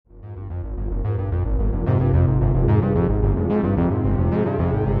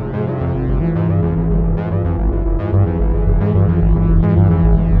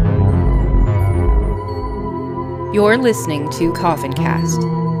You're listening to Coffin Cast.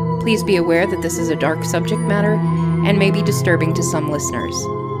 Please be aware that this is a dark subject matter and may be disturbing to some listeners.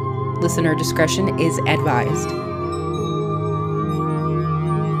 Listener discretion is advised.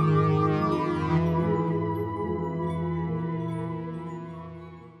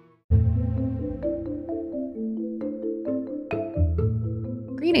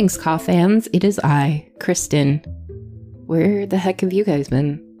 Greetings, Coff fans. It is I, Kristen. Where the heck have you guys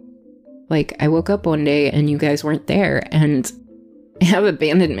been? Like, I woke up one day and you guys weren't there, and I have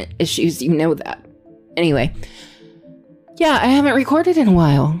abandonment issues, you know that. Anyway, yeah, I haven't recorded in a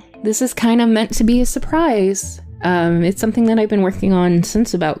while. This is kind of meant to be a surprise. It's something that I've been working on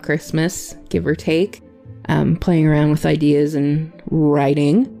since about Christmas, give or take. Playing around with ideas and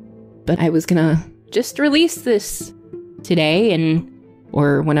writing. But I was gonna just release this today,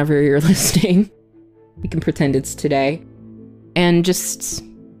 or whenever you're listening. We can pretend it's today. And just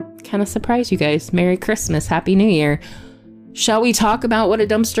kind of surprise you guys. Merry Christmas, Happy New Year. Shall we talk about what a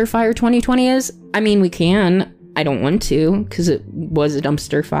dumpster fire 2020 is? I mean, we can. I don't want to, because it was a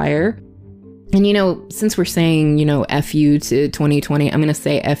dumpster fire. And since we're saying, F you to 2020, I'm going to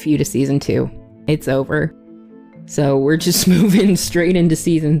say F you to season 2. It's over. So we're just moving straight into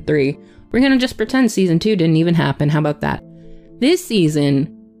season 3. We're going to just pretend season 2 didn't even happen. How about that? This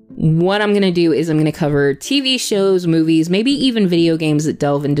season, what I'm going to do is I'm going to cover TV shows, movies, maybe even video games that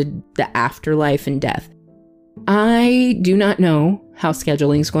delve into the afterlife and death. I do not know how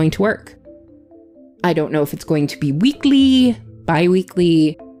scheduling is going to work. I don't know if it's going to be weekly,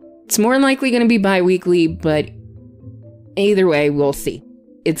 bi-weekly. It's more than likely going to be bi-weekly, but either way, we'll see.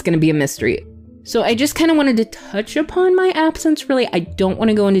 It's going to be a mystery. So I just kind of wanted to touch upon my absence, really. I don't want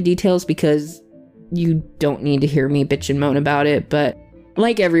to go into details because you don't need to hear me bitch and moan about it, but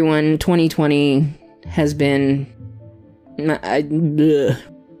like everyone, 2020 has been...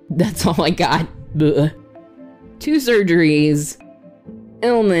 That's all I got. 2 surgeries,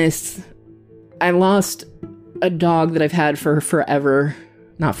 illness. I lost a dog that I've had for forever.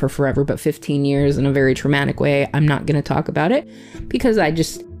 Not for forever, but 15 years in a very traumatic way. I'm not going to talk about it because I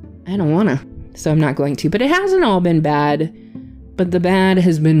don't want to. So I'm not going to. But it hasn't all been bad. But the bad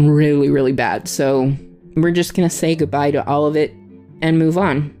has been really, really bad. So we're just going to say goodbye to all of it and move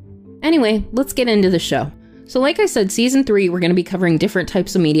on. Anyway, let's get into the show. So like I said, season 3, we're going to be covering different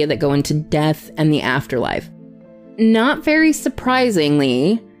types of media that go into death and the afterlife. Not very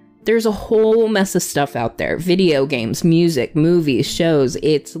surprisingly, there's a whole mess of stuff out there. Video games, music, movies, shows.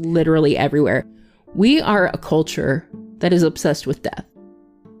 It's literally everywhere. We are a culture that is obsessed with death.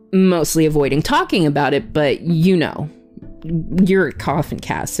 Mostly avoiding talking about it, but you're a Coffin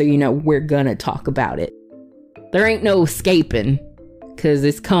Cast, so we're gonna talk about it. There ain't no escaping, because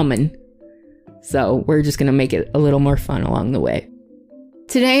it's coming. So we're just gonna make it a little more fun along the way.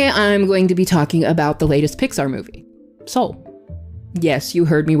 Today, I'm going to be talking about the latest Pixar movie, Soul. Yes, you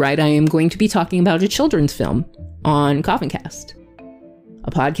heard me right. I am going to be talking about a children's film on Coffin Cast,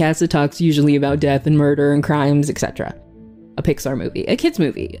 a podcast that talks usually about death and murder and crimes, etc. A Pixar movie, a kids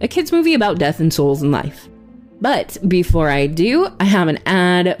movie about death and souls and life. But before I do, I have an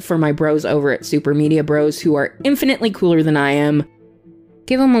ad for my bros over at Super Media Bros who are infinitely cooler than I am.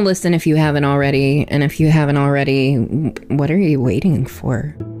 Give them a listen if you haven't already, and if you haven't already, what are you waiting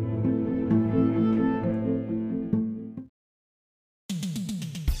for?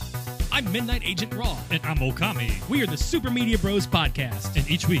 I'm Midnight Agent Raw. And I'm Okami. We are the Super Media Bros podcast. And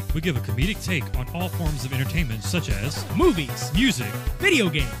each week, we give a comedic take on all forms of entertainment, such as movies, music, video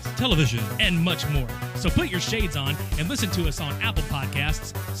games, television, and much more. So put your shades on and listen to us on Apple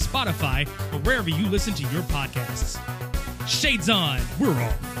Podcasts, Spotify, or wherever you listen to your podcasts. Shades on. We're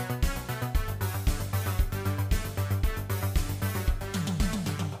on.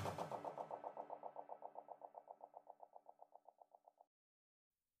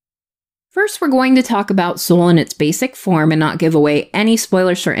 First, we're going to talk about Soul in its basic form and not give away any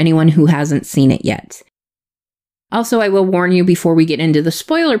spoilers for anyone who hasn't seen it yet. Also, I will warn you before we get into the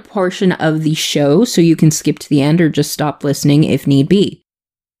spoiler portion of the show, so you can skip to the end or just stop listening if need be.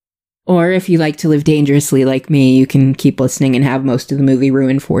 Or if you like to live dangerously like me, you can keep listening and have most of the movie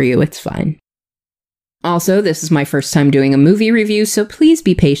ruined for you. It's fine. Also, this is my first time doing a movie review, so please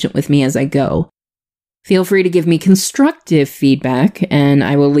be patient with me as I go. Feel free to give me constructive feedback, and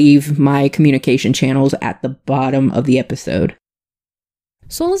I will leave my communication channels at the bottom of the episode.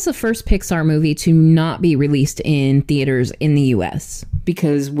 Soul is the first Pixar movie to not be released in theaters in the US,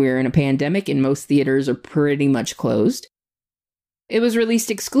 because we're in a pandemic and most theaters are pretty much closed. It was released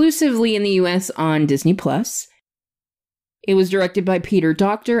exclusively in the US on Disney+. It was directed by Peter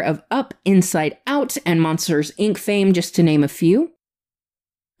Docter of Up, Inside Out, and Monsters, Inc. fame, just to name a few.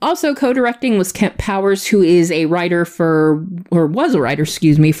 Also co-directing was Kemp Powers, who is a writer was a writer,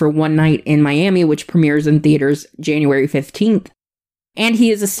 for One Night in Miami, which premieres in theaters January 15th. And he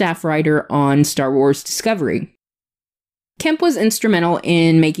is a staff writer on Star Wars Discovery. Kemp was instrumental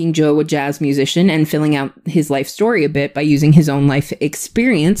in making Joe a jazz musician and filling out his life story a bit by using his own life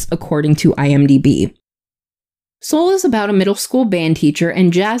experience, according to IMDb. Soul is about a middle school band teacher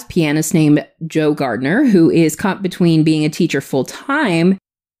and jazz pianist named Joe Gardner, who is caught between being a teacher full-time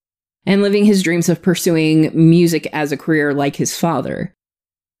and living his dreams of pursuing music as a career like his father.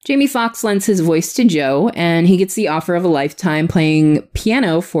 Jamie Foxx lends his voice to Joe, and he gets the offer of a lifetime playing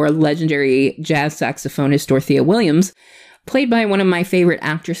piano for legendary jazz saxophonist Dorothea Williams, played by one of my favorite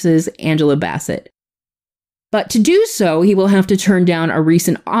actresses, Angela Bassett. But to do so, he will have to turn down a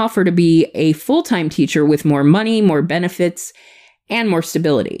recent offer to be a full-time teacher with more money, more benefits, and more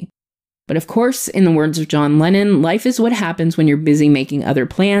stability. But of course, in the words of John Lennon, life is what happens when you're busy making other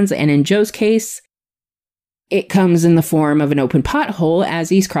plans, and in Joe's case, it comes in the form of an open pothole as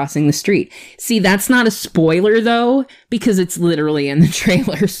he's crossing the street. See, that's not a spoiler, though, because it's literally in the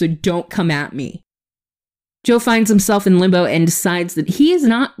trailer, so don't come at me. Joe finds himself in limbo and decides that he is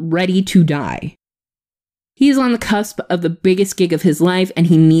not ready to die. He is on the cusp of the biggest gig of his life, and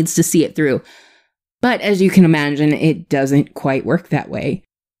he needs to see it through. But as you can imagine, it doesn't quite work that way.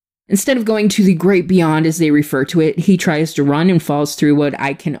 Instead of going to the great beyond, as they refer to it, he tries to run and falls through what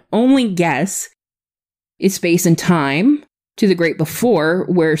I can only guess is space and time to the great before,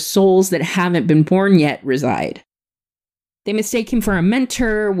 where souls that haven't been born yet reside. They mistake him for a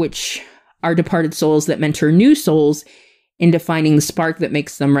mentor, which are departed souls that mentor new souls into finding the spark that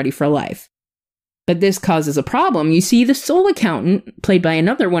makes them ready for life. But this causes a problem. You see, the soul accountant, played by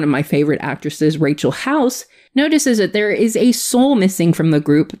another one of my favorite actresses, Rachel House, notices that there is a soul missing from the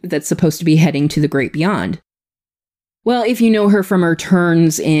group that's supposed to be heading to the great beyond. Well, if you know her from her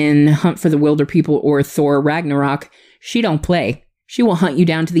turns in Hunt for the Wilder People or Thor Ragnarok, she don't play. She will hunt you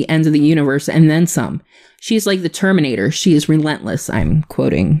down to the ends of the universe and then some. She's like the Terminator. She is relentless. I'm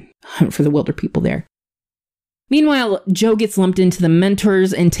quoting Hunt for the Wilder People there. Meanwhile, Joe gets lumped into the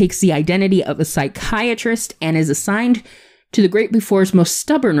mentors and takes the identity of a psychiatrist and is assigned to the Great Before's most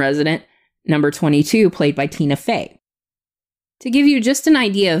stubborn resident, number 22, played by Tina Fey. To give you just an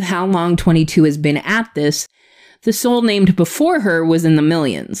idea of how long 22 has been at this, the soul named before her was in the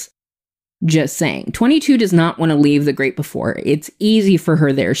millions. Just saying. 22 does not want to leave the Great Before. It's easy for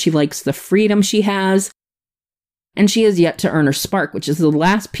her there. She likes the freedom she has, and she has yet to earn her spark, which is the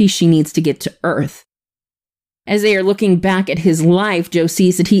last piece she needs to get to Earth. As they are looking back at his life, Joe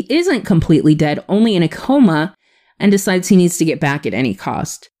sees that he isn't completely dead, only in a coma, and decides he needs to get back at any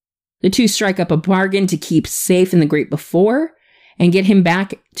cost. The two strike up a bargain to keep safe in the Great Before and get him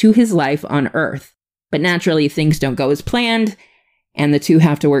back to his life on Earth. But naturally, things don't go as planned, and the two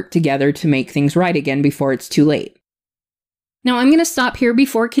have to work together to make things right again before it's too late. Now, I'm going to stop here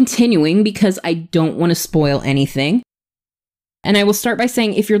before continuing because I don't want to spoil anything. And I will start by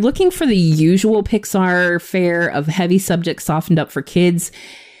saying, if you're looking for the usual Pixar fare of heavy subjects softened up for kids,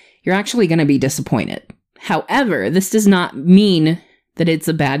 you're actually going to be disappointed. However, this does not mean that it's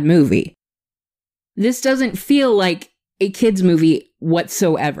a bad movie. This doesn't feel like a kid's movie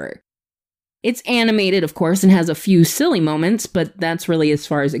whatsoever. It's animated, of course, and has a few silly moments, but that's really as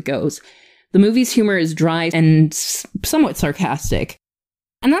far as it goes. The movie's humor is dry and somewhat sarcastic.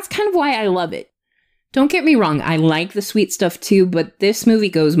 And that's kind of why I love it. Don't get me wrong, I like the sweet stuff too, but this movie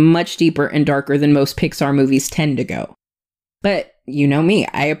goes much deeper and darker than most Pixar movies tend to go. But you know me,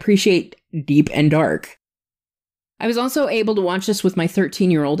 I appreciate deep and dark. I was also able to watch this with my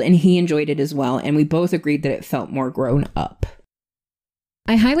 13-year-old, and he enjoyed it as well, and we both agreed that it felt more grown up.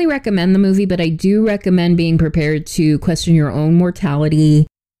 I highly recommend the movie, but I do recommend being prepared to question your own mortality,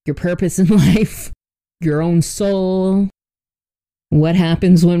 your purpose in life, your own soul. What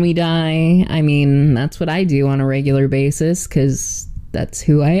happens when we die? I mean, that's what I do on a regular basis, because that's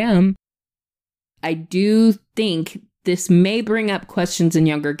who I am. I do think this may bring up questions in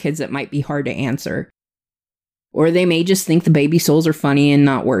younger kids that might be hard to answer. Or they may just think the baby souls are funny and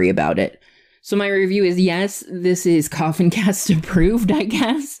not worry about it. So my review is, yes, this is Coffin Cast approved, I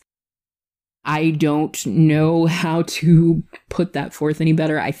guess. I don't know how to put that forth any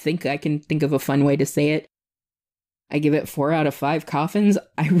better. I think I can think of a fun way to say it. I give it 4 out of 5 coffins.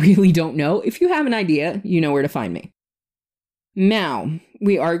 I really don't know. If you have an idea, you know where to find me. Now,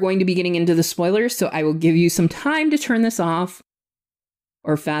 we are going to be getting into the spoilers, so I will give you some time to turn this off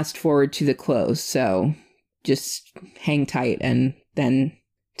or fast forward to the close. So just hang tight and then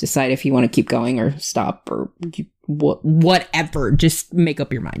decide if you want to keep going or stop or whatever. Just make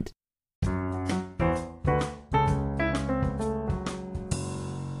up your mind.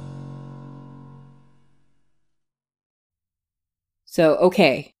 So,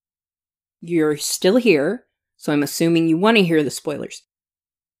 okay, you're still here, so I'm assuming you want to hear the spoilers.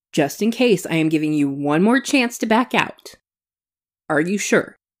 Just in case, I am giving you one more chance to back out. Are you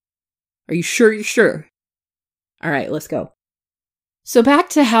sure? Are you sure you're sure? All right, let's go. So back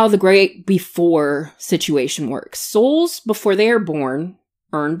to how the Great Before situation works. Souls, before they are born,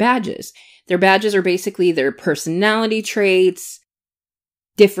 earn badges. Their badges are basically their personality traits,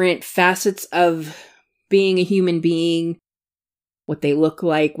 different facets of being a human being, what they look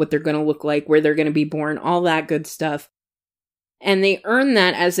like, what they're going to look like, where they're going to be born, all that good stuff. And they earn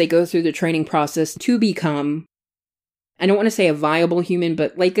that as they go through the training process to become, I don't want to say a viable human,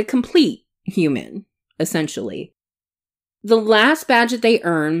 but like a complete human, essentially. The last badge that they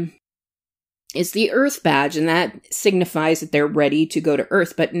earn is the Earth badge, and that signifies that they're ready to go to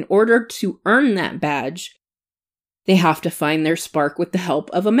Earth. But in order to earn that badge, they have to find their spark with the help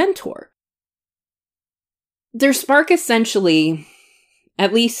of a mentor. Their spark essentially,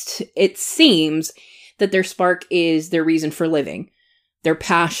 at least it seems, that their spark is their reason for living, their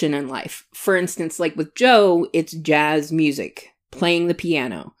passion in life. For instance, like with Joe, it's jazz music, playing the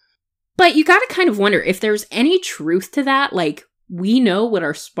piano. But you gotta kind of wonder if there's any truth to that. Like, we know what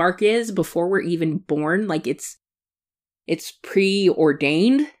our spark is before we're even born. Like, it's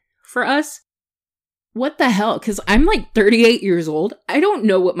preordained for us. What the hell? Because I'm like 38 years old. I don't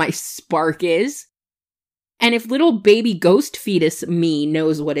know what my spark is. And if little baby ghost fetus me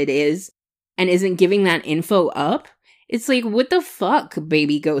knows what it is and isn't giving that info up, it's like, what the fuck,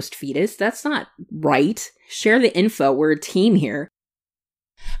 baby ghost fetus? That's not right. Share the info. We're a team here.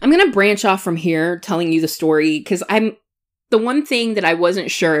 I'm going to branch off from here telling you the story because the one thing that I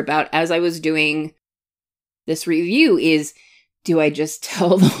wasn't sure about as I was doing this review is, do I just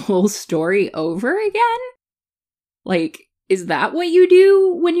tell the whole story over again? Like, is that what you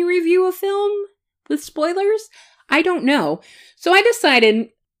do when you review a film with spoilers? I don't know. So I decided,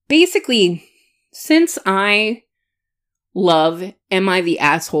 basically, since I love Am I the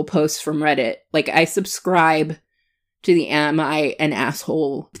Asshole posts from Reddit, like I subscribe to the Am I an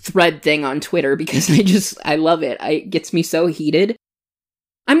Asshole thread thing on Twitter because I love it. It gets me so heated.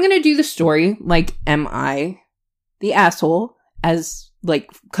 I'm going to do the story like, am I the asshole, as like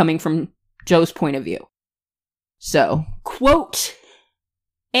coming from Joe's point of view. So, quote,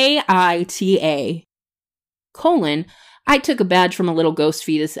 AITA, : I took a badge from a little ghost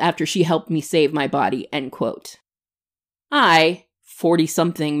fetus after she helped me save my body, end quote. I,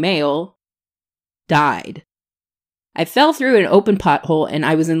 40-something male, died. I fell through an open pothole and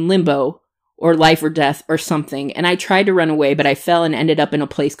I was in limbo, or life or death or something, and I tried to run away, but I fell and ended up in a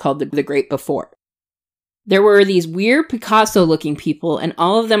place called the Great Before. There were these weird Picasso-looking people, and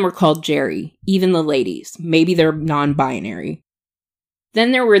all of them were called Jerry, even the ladies. Maybe they're non-binary.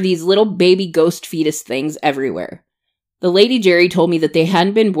 Then there were these little baby ghost fetus things everywhere. The Lady Jerry told me that they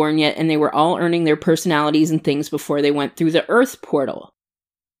hadn't been born yet, and they were all earning their personalities and things before they went through the Earth portal.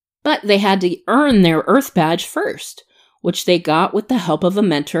 But they had to earn their Earth badge first, which they got with the help of a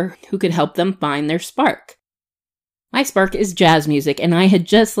mentor who could help them find their spark. My spark is jazz music, and I had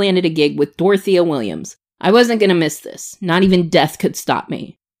just landed a gig with Dorothea Williams. I wasn't going to miss this. Not even death could stop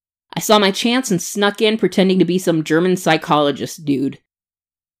me. I saw my chance and snuck in pretending to be some German psychologist dude.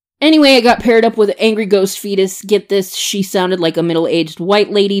 Anyway, I got paired up with an angry ghost fetus. Get this, she sounded like a middle-aged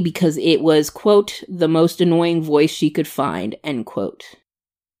white lady because it was, quote, the most annoying voice she could find, end quote.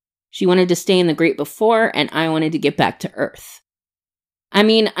 She wanted to stay in the Great Before, and I wanted to get back to Earth. I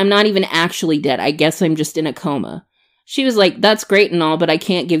mean, I'm not even actually dead. I guess I'm just in a coma. She was like, that's great and all, but I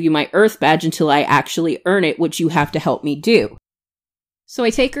can't give you my Earth badge until I actually earn it, which you have to help me do. So I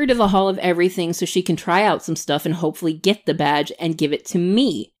take her to the Hall of Everything so she can try out some stuff and hopefully get the badge and give it to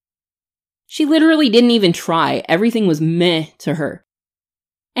me. She literally didn't even try. Everything was meh to her.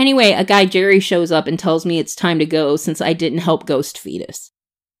 Anyway, a guy Jerry shows up and tells me it's time to go since I didn't help Ghost Fetus.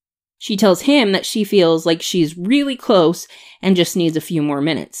 She tells him that she feels like she's really close and just needs a few more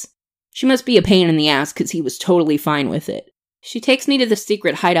minutes. She must be a pain in the ass because he was totally fine with it. She takes me to the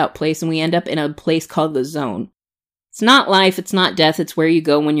secret hideout place and we end up in a place called the Zone. It's not life, it's not death, it's where you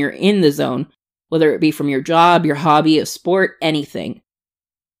go when you're in the zone, whether it be from your job, your hobby, a sport, anything.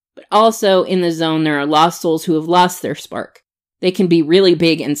 But also, in the zone, there are lost souls who have lost their spark. They can be really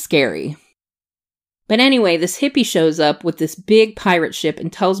big and scary. But anyway, this hippie shows up with this big pirate ship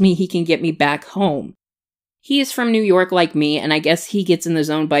and tells me he can get me back home. He is from New York like me, and I guess he gets in the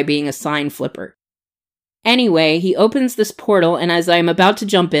zone by being a sign flipper. Anyway, he opens this portal, and as I'm about to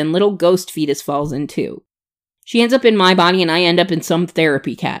jump in, little Ghost Fetus falls in too. She ends up in my body, and I end up in some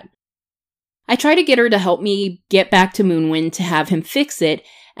therapy cat. I try to get her to help me get back to Moonwind to have him fix it,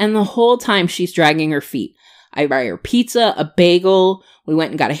 and the whole time she's dragging her feet. I buy her pizza, a bagel. We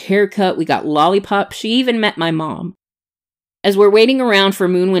went and got a haircut. We got lollipops. She even met my mom. As we're waiting around for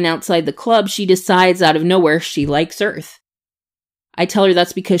Moonwind outside the club, she decides out of nowhere she likes Earth. I tell her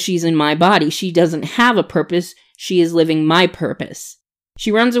that's because she's in my body. She doesn't have a purpose. She is living my purpose.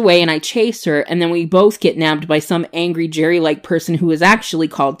 She runs away and I chase her, and then we both get nabbed by some angry Jerry-like person who is actually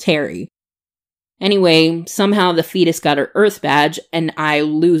called Terry. Anyway, somehow the fetus got her Earth badge, and I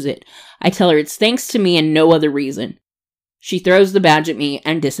lose it. I tell her it's thanks to me and no other reason. She throws the badge at me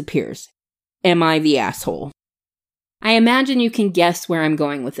and disappears. Am I the asshole? I imagine you can guess where I'm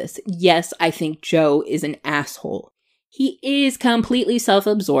going with this. Yes, I think Joe is an asshole. He is completely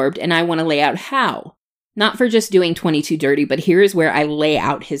self-absorbed, and I want to lay out how. Not for just doing 22 dirty, but here is where I lay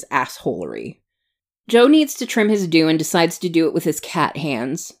out his assholery. Joe needs to trim his due and decides to do it with his cat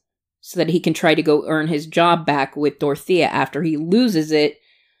hands, so that he can try to go earn his job back with Dorothea after he loses it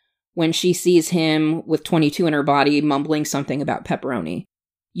when she sees him with 22 in her body mumbling something about pepperoni.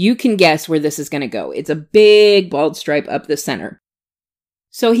 You can guess where this is going to go. It's a big bald stripe up the center.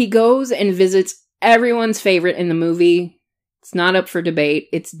 So he goes and visits everyone's favorite in the movie. It's not up for debate.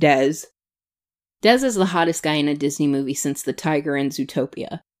 It's Dez. Dez is the hottest guy in a Disney movie since the tiger in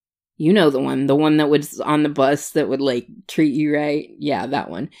Zootopia. You know the one that was on the bus that would, treat you right? Yeah, that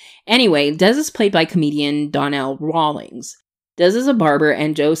one. Anyway, Dez is played by comedian Donnell Rawlings. Dez is a barber,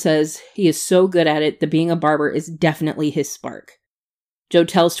 and Joe says he is so good at it that being a barber is definitely his spark. Joe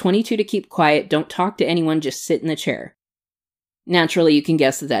tells 22 to keep quiet, don't talk to anyone, just sit in the chair. Naturally, you can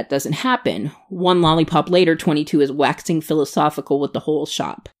guess that doesn't happen. One lollipop later, 22 is waxing philosophical with the whole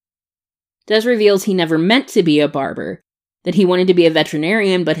shop. Dez reveals he never meant to be a barber, that he wanted to be a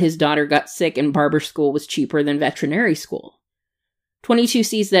veterinarian, but his daughter got sick and barber school was cheaper than veterinary school. 22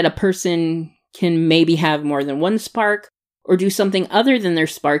 sees that a person can maybe have more than one spark, or do something other than their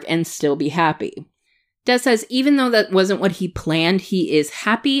spark and still be happy. Dez says even though that wasn't what he planned, he is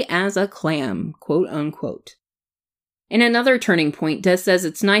happy as a clam, quote unquote. In another turning point, Dez says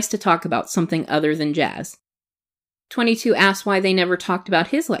it's nice to talk about something other than jazz. 22 asks why they never talked about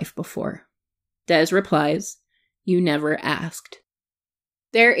his life before. Dez replies, you never asked.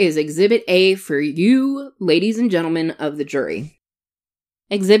 There is Exhibit A for you, ladies and gentlemen of the jury.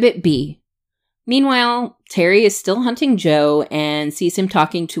 Exhibit B. Meanwhile, Terry is still hunting Joe and sees him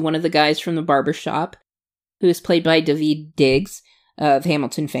talking to one of the guys from the barbershop, who is played by Daveed Diggs of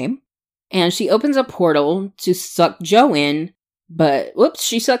Hamilton fame. And she opens a portal to suck Joe in, but whoops,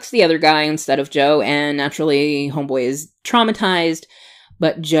 she sucks the other guy instead of Joe, and naturally, homeboy is traumatized,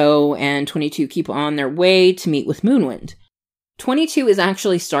 but Joe and 22 keep on their way to meet with Moonwind. 22 is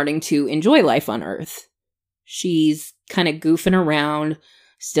actually starting to enjoy life on Earth. She's kind of goofing around,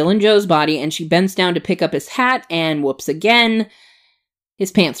 still in Joe's body, and she bends down to pick up his hat, and whoops again,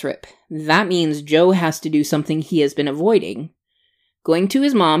 his pants rip. That means Joe has to do something he has been avoiding. Going to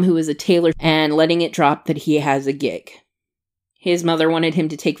his mom, who is a tailor, and letting it drop that he has a gig. His mother wanted him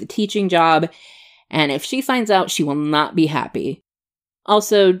to take the teaching job, and if she finds out, she will not be happy.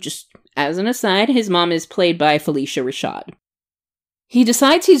 Also, just as an aside, his mom is played by Felicia Rashad. He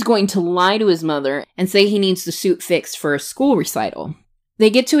decides he's going to lie to his mother and say he needs the suit fixed for a school recital. They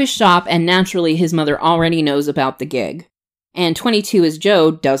get to his shop, and naturally his mother already knows about the gig. And 22 as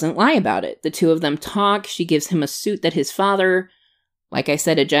Joe doesn't lie about it. The two of them talk, she gives him a suit that his father, like I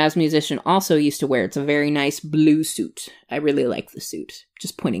said, a jazz musician also used to wear. It's a very nice blue suit. I really like the suit.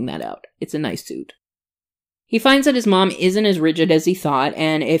 Just pointing that out. It's a nice suit. He finds that his mom isn't as rigid as he thought,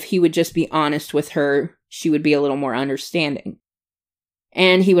 and if he would just be honest with her, she would be a little more understanding.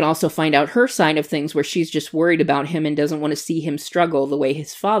 And he would also find out her side of things where she's just worried about him and doesn't want to see him struggle the way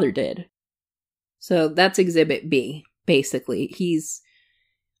his father did. So that's Exhibit B, basically. He's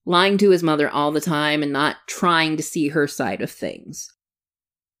lying to his mother all the time and not trying to see her side of things.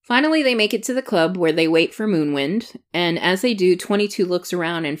 Finally, they make it to the club where they wait for Moonwind, and as they do, 22 looks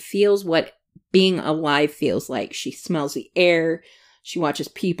around and feels what being alive feels like. She smells the air, she watches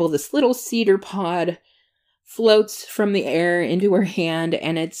people, this little cedar pod floats from the air into her hand,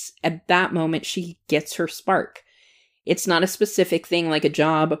 and it's at that moment she gets her spark. It's not a specific thing like a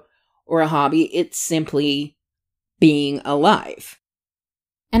job or a hobby, it's simply being alive.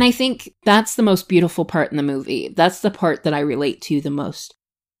 And I think that's the most beautiful part in the movie. That's the part that I relate to the most.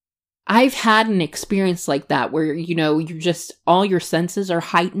 I've had an experience like that where, you're just, all your senses are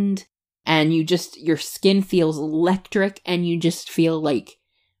heightened and your skin feels electric and you just feel like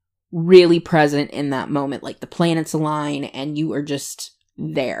really present in that moment, like the planets align and you are just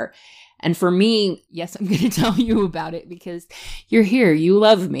there. And for me, yes, I'm going to tell you about it because you're here, you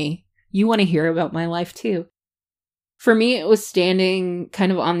love me, you want to hear about my life too. For me, it was standing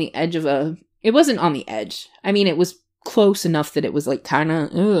kind of on the edge of a It wasn't on the edge. I mean, it was close enough that it was like kind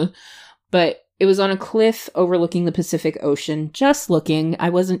of, but it was on a cliff overlooking the Pacific Ocean, just looking. I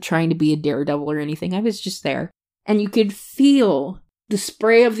wasn't trying to be a daredevil or anything. I was just there. And you could feel the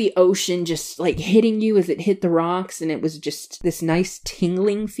spray of the ocean just like hitting you as it hit the rocks. And it was just this nice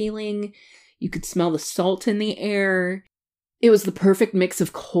tingling feeling. You could smell the salt in the air. It was the perfect mix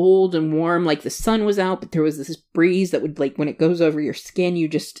of cold and warm. Like the sun was out, but there was this breeze that would, like, when it goes over your skin, you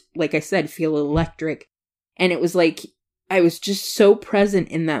just, like I said, feel electric. And it was like, I was just so present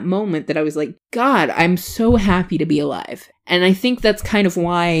in that moment that I was like, God, I'm so happy to be alive. And I think that's kind of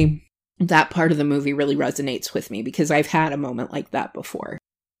why that part of the movie really resonates with me, because I've had a moment like that before.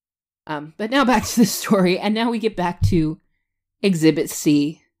 But now back to the story. And now we get back to Exhibit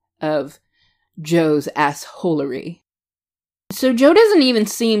C of Joe's assholery. So Joe doesn't even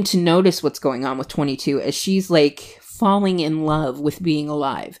seem to notice what's going on with 22 as she's like falling in love with being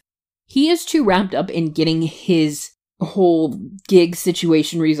alive. He is too wrapped up in getting his whole gig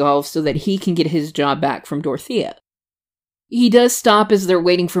situation resolved so that he can get his job back from Dorothea. He does stop as they're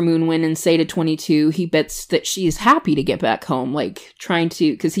waiting for Moonwind and say to 22 he bets that she is happy to get back home, like trying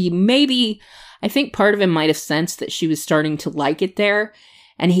to, because I think part of him might have sensed that she was starting to like it there,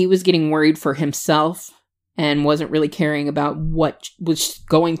 and he was getting worried for himself and wasn't really caring about what was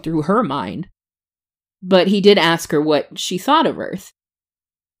going through her mind. But he did ask her what she thought of Earth.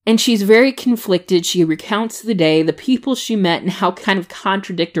 And she's very conflicted. She recounts the day, the people she met, and how kind of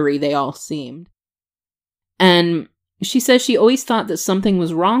contradictory they all seemed. And she says she always thought that something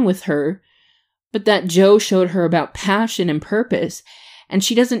was wrong with her, but that Joe showed her about passion and purpose. And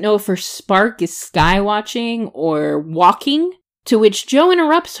she doesn't know if her spark is sky watching or walking. To which Joe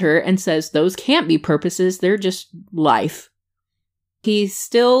interrupts her and says those can't be purposes, they're just life. He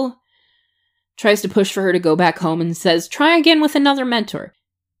still tries to push for her to go back home and says, try again with another mentor.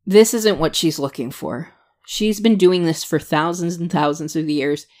 This isn't what she's looking for. She's been doing this for thousands and thousands of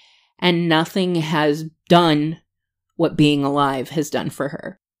years, and nothing has done what being alive has done for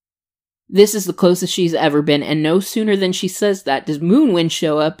her. This is the closest she's ever been, and no sooner than she says that does Moonwind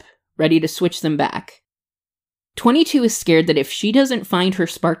show up, ready to switch them back. 22 is scared that if she doesn't find her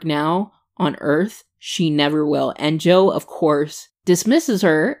spark now on Earth, she never will. And Joe, of course, dismisses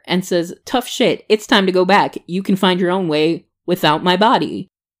her and says, tough shit, it's time to go back. You can find your own way without my body.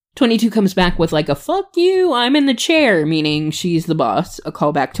 22 comes back with like a fuck you, I'm in the chair, meaning she's the boss, a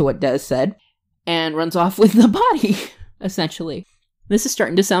callback to what Des said, and runs off with the body, essentially. This is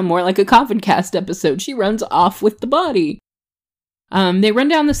starting to sound more like a Coffin Cast episode. She runs off with the body. They run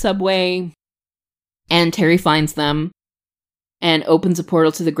down the subway, and Terry finds them and opens a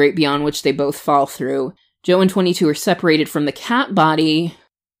portal to the great beyond, which they both fall through. Joe and 22 are separated from the cat body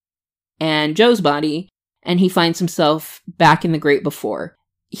and Joe's body, and he finds himself back in the great before.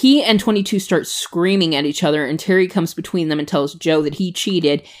 He and 22 start screaming at each other, and Terry comes between them and tells Joe that he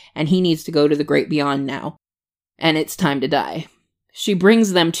cheated and he needs to go to the great beyond now. And it's time to die. She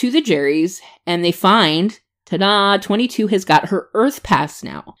brings them to the Jerry's, and they find, ta-da, 22 has got her Earth Pass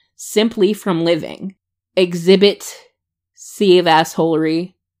now, simply from living. Exhibit C of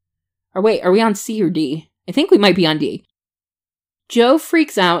assholery. Or wait, are we on C or D? I think we might be on D. Joe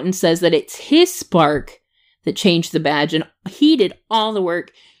freaks out and says that it's his spark that changed the badge, and he did all the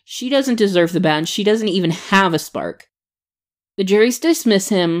work. She doesn't deserve the badge. She doesn't even have a spark. The Jerrys dismiss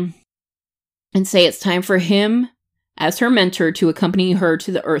him and say it's time for him, as her mentor, to accompany her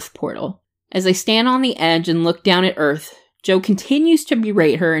to the Earth portal. As they stand on the edge and look down at Earth, Joe continues to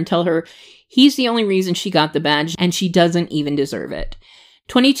berate her and tell her he's the only reason she got the badge, and she doesn't even deserve it.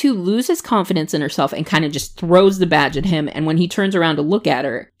 22 loses confidence in herself and kind of just throws the badge at him, and when he turns around to look at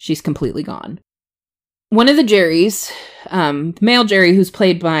her, she's completely gone. One of the Jerrys, male Jerry, who's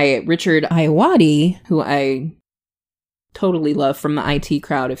played by Richard Ayoade, who I totally love from the IT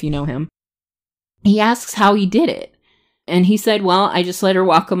Crowd, if you know him, he asks how he did it. And he said, well, I just let her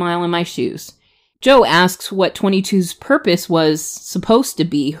walk a mile in my shoes. Joe asks what 22's purpose was supposed to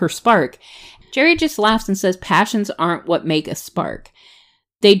be, her spark. Jerry just laughs and says passions aren't what make a spark.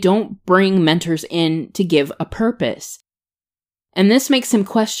 They don't bring mentors in to give a purpose. And this makes him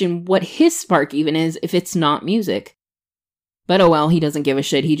question what his spark even is if it's not music. But oh well, he doesn't give a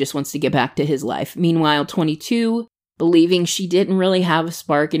shit. He just wants to get back to his life. Meanwhile, 22, believing she didn't really have a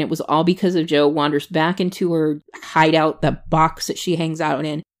spark and it was all because of Joe, wanders back into her hideout, the box that she hangs out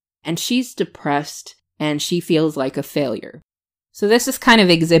in, and she's depressed and she feels like a failure. So this is kind of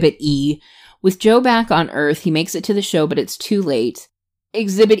Exhibit E. With Joe back on Earth, he makes it to the show, but it's too late.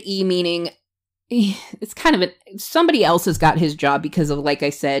 Exhibit E meaning it's kind of somebody else has got his job because of, like I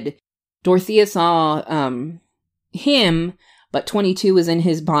said, Dorothea saw him, but 22 was in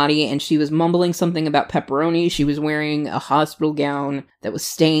his body, and she was mumbling something about pepperoni. She was wearing a hospital gown that was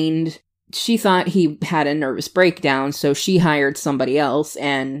stained. She thought he had a nervous breakdown, so she hired somebody else,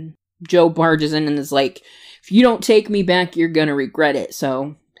 and Joe barges in and is like, if you don't take me back, you're gonna regret it.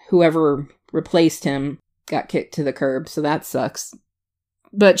 So whoever replaced him got kicked to the curb, so that sucks.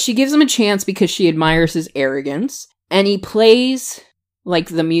 But she gives him a chance because she admires his arrogance, and he plays like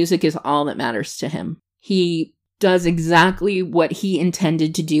the music is all that matters to him. He does exactly what he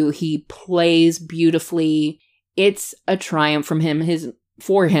intended to do. He plays beautifully. It's a triumph for him. His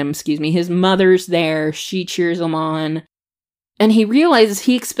mother's there. She cheers him on. And he realizes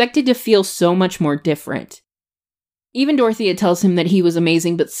he expected to feel so much more different. Even Dorothea tells him that he was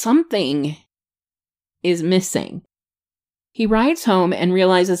amazing, but something is missing. He rides home and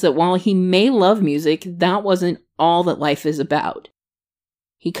realizes that while he may love music, that wasn't all that life is about.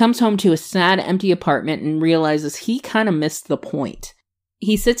 He comes home to a sad, empty apartment and realizes he kind of missed the point.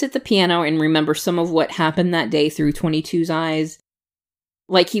 He sits at the piano and remembers some of what happened that day through 22's eyes,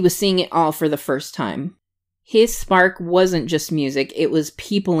 like he was seeing it all for the first time. His spark wasn't just music, it was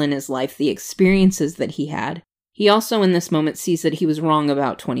people in his life, the experiences that he had. He also in this moment sees that he was wrong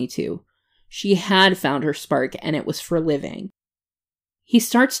about 22. She had found her spark, and it was for living. He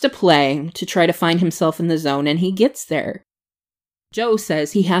starts to play to try to find himself in the zone, and he gets there. Joe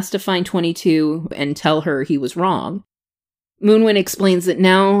says he has to find 22 and tell her he was wrong. Moonwind explains that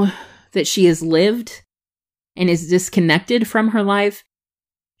now that she has lived and is disconnected from her life,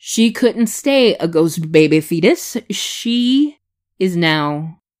 she couldn't stay a ghost baby fetus. She is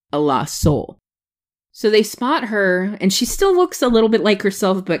now a lost soul. So they spot her, and she still looks a little bit like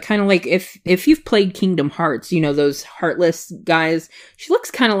herself, but kind of like if you've played Kingdom Hearts, you know, those Heartless guys, she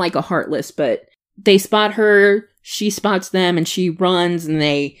looks kind of like a Heartless, but they spot her, she spots them, and she runs, and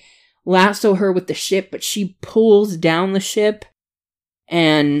they lasso her with the ship, but she pulls down the ship,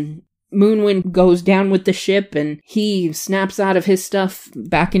 and Moonwind goes down with the ship, and he snaps out of his stuff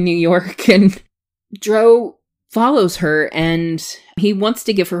back in New York, and Joe follows her, and he wants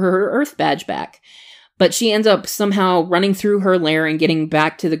to give her Earth badge back. But she ends up somehow running through her lair and getting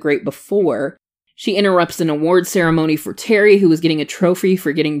back to the Great Before. She interrupts an award ceremony for Terry, who was getting a trophy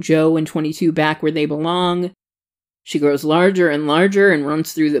for getting Joe and 22 back where they belong. She grows larger and larger and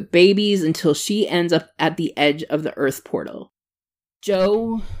runs through the babies until she ends up at the edge of the Earth portal.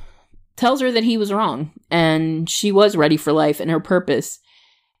 Joe tells her that he was wrong, and she was ready for life and her purpose.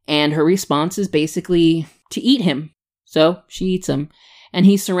 And her response is basically to eat him. So she eats him. And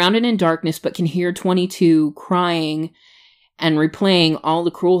he's surrounded in darkness, but can hear 22 crying and replaying all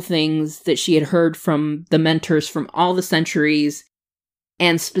the cruel things that she had heard from the mentors from all the centuries.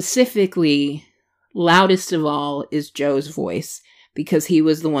 And specifically, loudest of all is Joe's voice, because he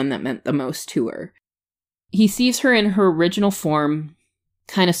was the one that meant the most to her. He sees her in her original form,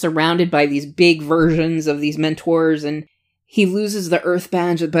 kind of surrounded by these big versions of these mentors, and he loses the Earth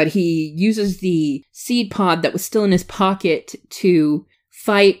badge, but he uses the seed pod that was still in his pocket to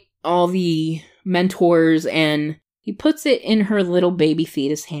fight all the mentors, and he puts it in her little baby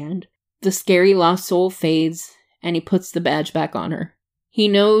fetus hand. The scary lost soul fades, and he puts the badge back on her. He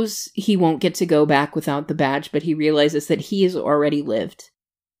knows he won't get to go back without the badge, but he realizes that he has already lived.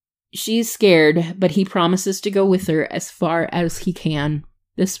 She's scared, but he promises to go with her as far as he can.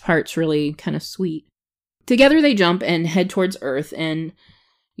 This part's really kind of sweet. Together they jump and head towards Earth, and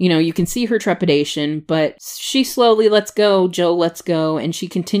you know, you can see her trepidation, but she slowly lets go, Joe lets go, and she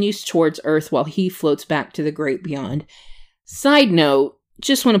continues towards Earth while he floats back to the great beyond. Side note,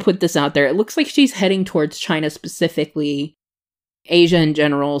 just want to put this out there, it looks like she's heading towards China specifically, Asia in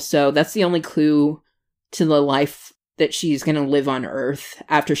general, so that's the only clue to the life that she's going to live on Earth.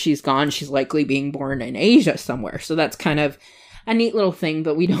 After she's gone, she's likely being born in Asia somewhere, so that's kind of a neat little thing,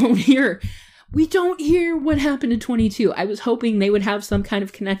 but we don't hear what happened to 22. I was hoping they would have some kind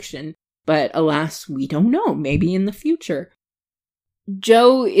of connection, but alas, we don't know. Maybe in the future.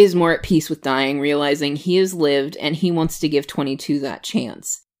 Joe is more at peace with dying, realizing he has lived and he wants to give 22 that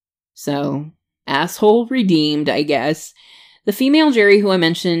chance. So, asshole redeemed, I guess. The female Jerry, who I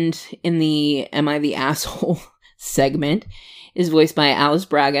mentioned in the Am I the Asshole segment, is voiced by Alice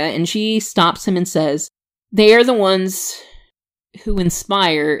Braga, and she stops him and says, they are the ones who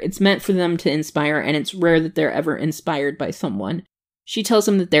inspire. It's meant for them to inspire, and it's rare that they're ever inspired by someone. She tells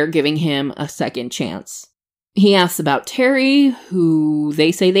him that they're giving him a second chance. He asks about Terry, who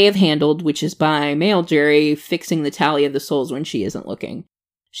they say they have handled, which is by male Jerry fixing the tally of the souls when she isn't looking.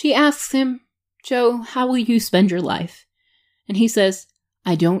 She asks him, Joe, how will you spend your life? And he says,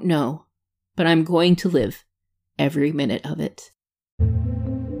 I don't know, but I'm going to live every minute of it.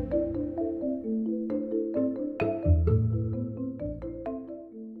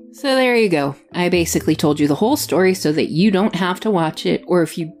 So there you go. I basically told you the whole story so that you don't have to watch it, or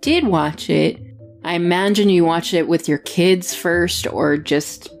if you did watch it, I imagine you watched it with your kids first, or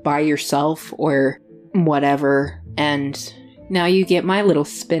just by yourself, or whatever, and now you get my little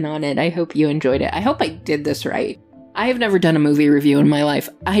spin on it. I hope you enjoyed it. I hope I did this right. I have never done a movie review in my life.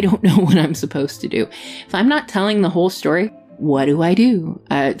 I don't know what I'm supposed to do. If I'm not telling the whole story, what do I do?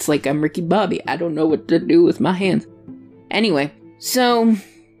 It's like I'm Ricky Bobby. I don't know what to do with my hands. Anyway, so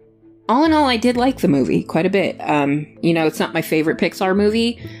all in all, I did like the movie quite a bit. It's not my favorite Pixar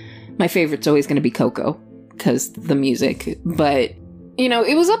movie. My favorite's always going to be Coco, because the music. But,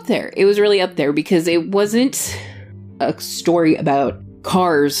 it was up there. It was really up there because it wasn't a story about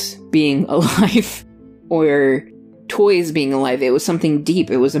cars being alive or toys being alive. It was something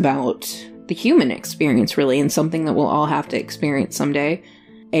deep. It was about the human experience, really, and something that we'll all have to experience someday,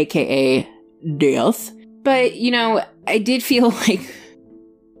 aka death. But, I did feel like,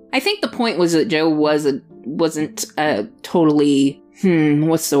 I think the point was that Joe wasn't a totally,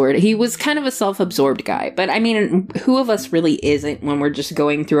 what's the word? He was kind of a self-absorbed guy. But I mean, who of us really isn't when we're just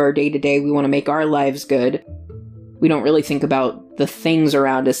going through our day-to-day? We want to make our lives good. We don't really think about the things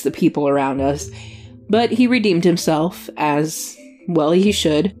around us, the people around us. But he redeemed himself, as well he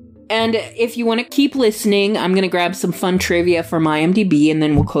should. And if you want to keep listening, I'm going to grab some fun trivia from IMDb and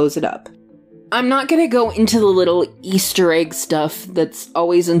then we'll close it up. I'm not going to go into the little Easter egg stuff that's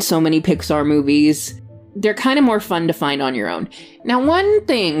always in so many Pixar movies. They're kind of more fun to find on your own. Now, one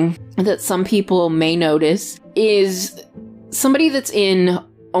thing that some people may notice is somebody that's in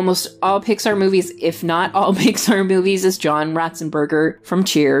almost all Pixar movies, if not all Pixar movies, is John Ratzenberger from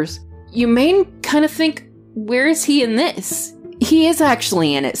Cheers. You may kind of think, where is he in this? He is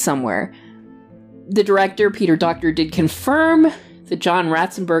actually in it somewhere. The director, Peter Docter, did confirm that John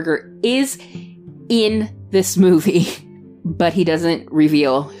Ratzenberger is in this movie, but he doesn't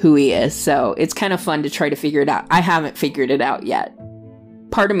reveal who he is, so it's kind of fun to try to figure it out. I haven't figured it out yet.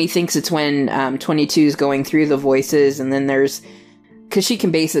 Part of me thinks it's when 22 is going through the voices, and then there's... because she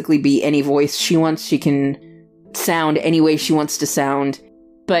can basically be any voice she wants. She can sound any way she wants to sound,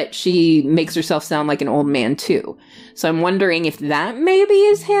 but she makes herself sound like an old man too. So I'm wondering if that maybe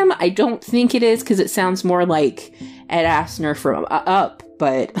is him. I don't think it is, because it sounds more like Ed Asner from Up,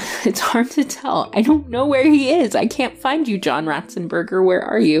 but it's hard to tell. I don't know where he is. I can't find you, John Ratzenberger. Where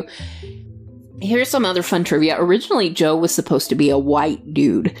are you? Here's some other fun trivia. Originally, Joe was supposed to be a white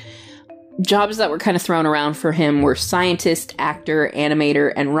dude. Jobs that were kind of thrown around for him were scientist, actor,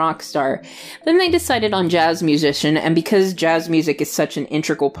 animator, and rock star. Then they decided on jazz musician, and because jazz music is such an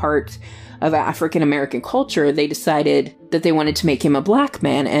integral part of African American culture, they decided that they wanted to make him a black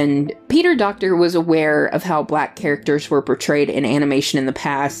man. And Peter Docter was aware of how black characters were portrayed in animation in the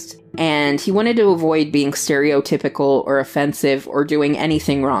past, and he wanted to avoid being stereotypical or offensive or doing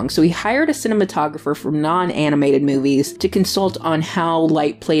anything wrong. So he hired a cinematographer from non-animated movies to consult on how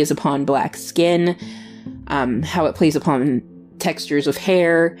light plays upon black skin, how it plays upon textures of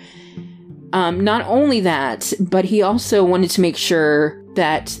hair. Not only that, but he also wanted to make sure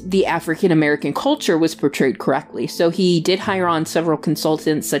that the African American culture was portrayed correctly. So he did hire on several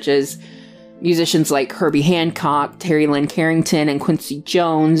consultants, such as musicians like Herbie Hancock, Terry Lynn Carrington, and Quincy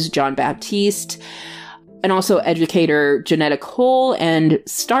Jones, John Baptiste, and also educator Janetta Cole, and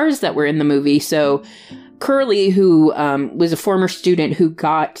stars that were in the movie. So Curly, who was a former student who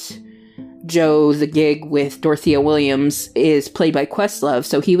got Joe the gig with Dorothea Williams, is played by Questlove,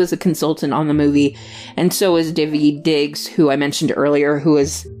 so he was a consultant on the movie. And so is Davy Diggs, who I mentioned earlier, who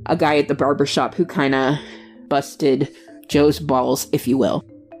is a guy at the barbershop who kind of busted Joe's balls, if you will.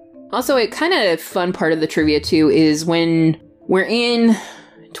 Also, a kind of fun part of the trivia, too, is when we're in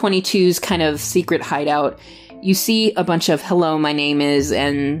 22's kind of secret hideout, you see a bunch of hello, my name is,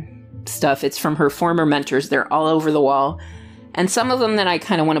 and stuff. It's from her former mentors. They're all over the wall. And some of them that I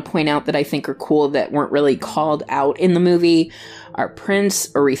kind of want to point out that I think are cool that weren't really called out in the movie are Prince,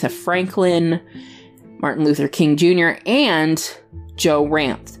 Aretha Franklin, Martin Luther King Jr., and Joe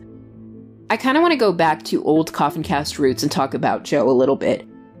Ranft. I kind of want to go back to old Coffin Cast roots and talk about Joe a little bit.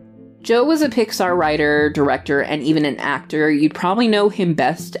 Joe was a Pixar writer, director, and even an actor. You'd probably know him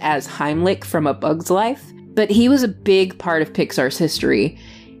best as Heimlich from A Bug's Life, but he was a big part of Pixar's history.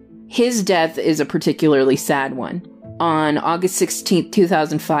 His death is a particularly sad one. On August 16,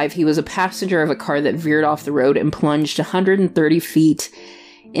 2005, he was a passenger of a car that veered off the road and plunged 130 feet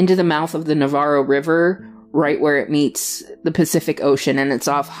into the mouth of the Navarro River, right where it meets the Pacific Ocean, and it's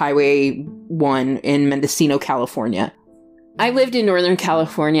off Highway 1 in Mendocino, California. I lived in Northern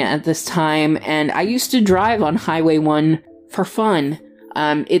California at this time, and I used to drive on Highway 1 for fun.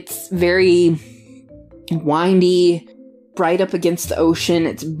 It's very windy, right up against the ocean.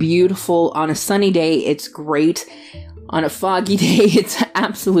 It's beautiful. On a sunny day, it's great. On a foggy day, it's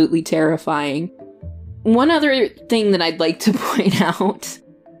absolutely terrifying. One other thing that I'd like to point out,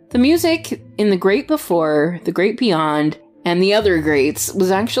 the music in The Great Before, The Great Beyond, and the other greats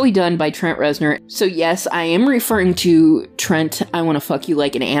was actually done by Trent Reznor. So yes, I am referring to Trent, I Wanna Fuck You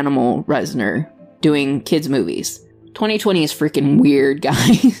Like an Animal Reznor, doing kids movies. 2020 is freaking weird,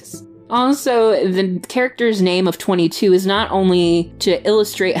 guys. Also, the character's name of 22 is not only to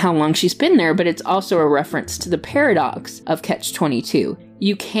illustrate how long she's been there, but it's also a reference to the paradox of Catch-22.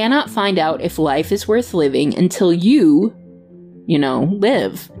 You cannot find out if life is worth living until you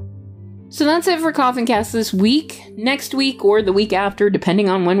live. So that's it for Coffin Cast this week. Next week, or the week after, depending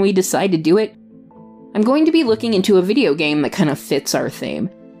on when we decide to do it, I'm going to be looking into a video game that kind of fits our theme.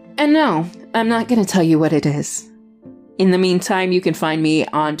 And no, I'm not going to tell you what it is. In the meantime, you can find me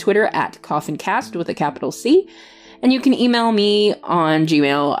on Twitter at CoffinCast with a capital C, and you can email me on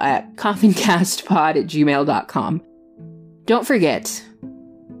Gmail at coffincastpod@gmail.com. Don't forget,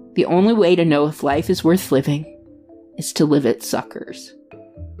 the only way to know if life is worth living is to live it, suckers.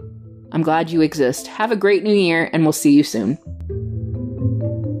 I'm glad you exist. Have a great new year, and we'll see you soon.